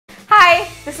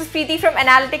this is Preeti from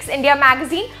Analytics India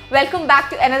magazine. Welcome back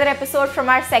to another episode from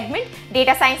our segment,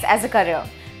 Data Science as a Career.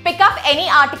 Pick up any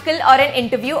article or an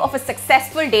interview of a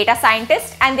successful data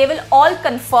scientist and they will all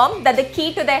confirm that the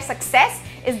key to their success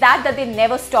is that they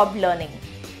never stop learning.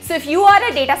 So if you are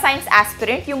a data science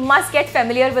aspirant, you must get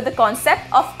familiar with the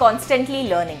concept of constantly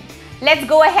learning. Let's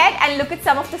go ahead and look at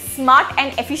some of the smart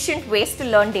and efficient ways to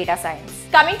learn data science.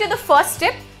 Coming to the first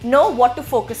tip, know what to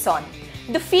focus on.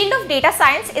 The field of data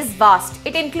science is vast.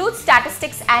 It includes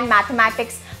statistics and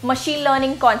mathematics, machine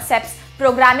learning concepts,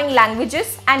 programming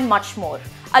languages, and much more.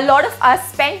 A lot of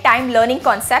us spend time learning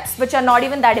concepts which are not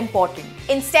even that important.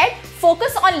 Instead,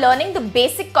 focus on learning the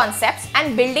basic concepts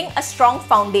and building a strong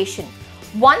foundation.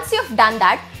 Once you've done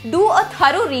that, do a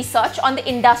thorough research on the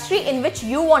industry in which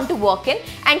you want to work in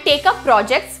and take up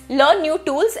projects, learn new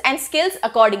tools and skills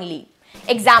accordingly.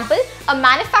 Example, a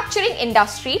manufacturing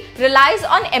industry relies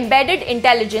on embedded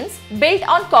intelligence built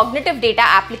on cognitive data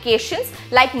applications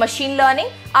like machine learning,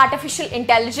 artificial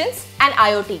intelligence and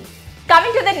IoT.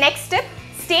 Coming to the next tip,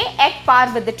 stay at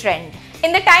par with the trend.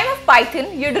 In the time of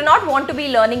Python, you do not want to be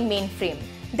learning mainframe.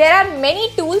 There are many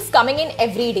tools coming in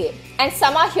every day and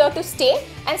some are here to stay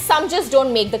and some just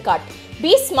don't make the cut.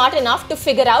 Be smart enough to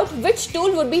figure out which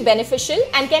tool would be beneficial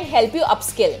and can help you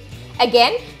upskill.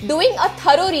 Again, doing a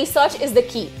thorough research is the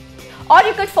key. Or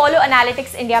you could follow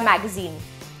Analytics India magazine.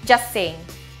 Just saying.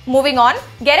 Moving on,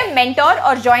 get a mentor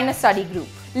or join a study group.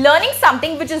 Learning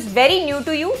something which is very new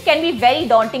to you can be very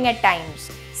daunting at times.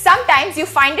 Sometimes you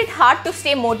find it hard to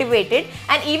stay motivated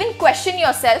and even question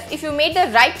yourself if you made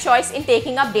the right choice in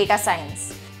taking up data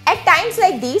science. At times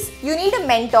like these, you need a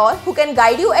mentor who can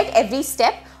guide you at every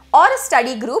step or a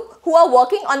study group who are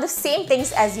working on the same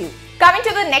things as you. Coming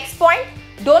to the next point,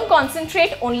 don't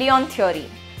concentrate only on theory.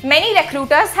 Many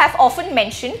recruiters have often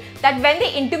mentioned that when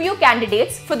they interview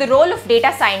candidates for the role of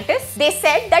data scientists, they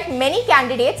said that many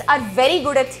candidates are very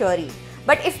good at theory.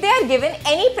 But if they are given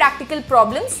any practical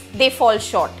problems, they fall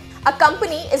short. A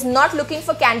company is not looking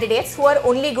for candidates who are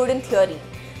only good in theory.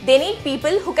 They need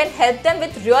people who can help them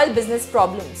with real business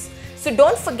problems. So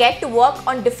don't forget to work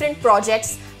on different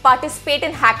projects, participate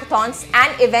in hackathons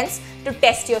and events to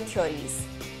test your theories.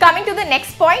 Coming to the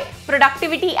next point,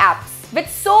 productivity apps. With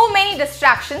so many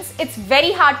distractions, it's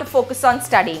very hard to focus on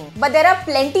studying. But there are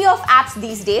plenty of apps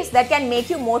these days that can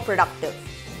make you more productive.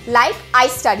 Like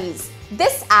iStudies.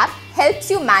 This app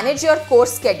helps you manage your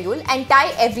course schedule and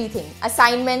tie everything,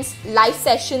 assignments, live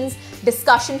sessions,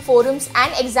 discussion forums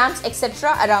and exams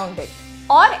etc. around it.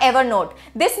 Or Evernote.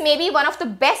 This may be one of the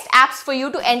best apps for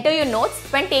you to enter your notes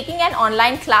when taking an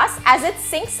online class as it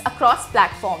syncs across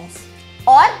platforms.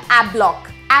 Or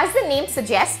AppBlock. As the name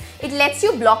suggests, it lets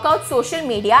you block out social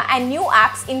media and new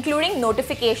apps including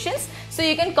notifications so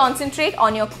you can concentrate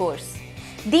on your course.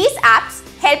 These apps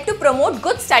help to promote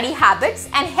good study habits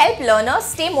and help learners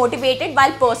stay motivated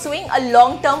while pursuing a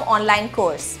long-term online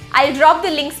course. I'll drop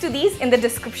the links to these in the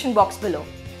description box below.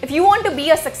 If you want to be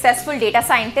a successful data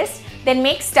scientist, then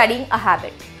make studying a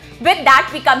habit. With that,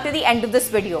 we come to the end of this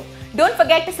video. Don't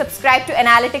forget to subscribe to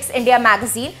Analytics India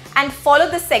magazine and follow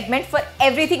this segment for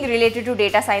everything related to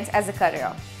data science as a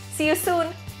career. See you soon.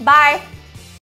 Bye.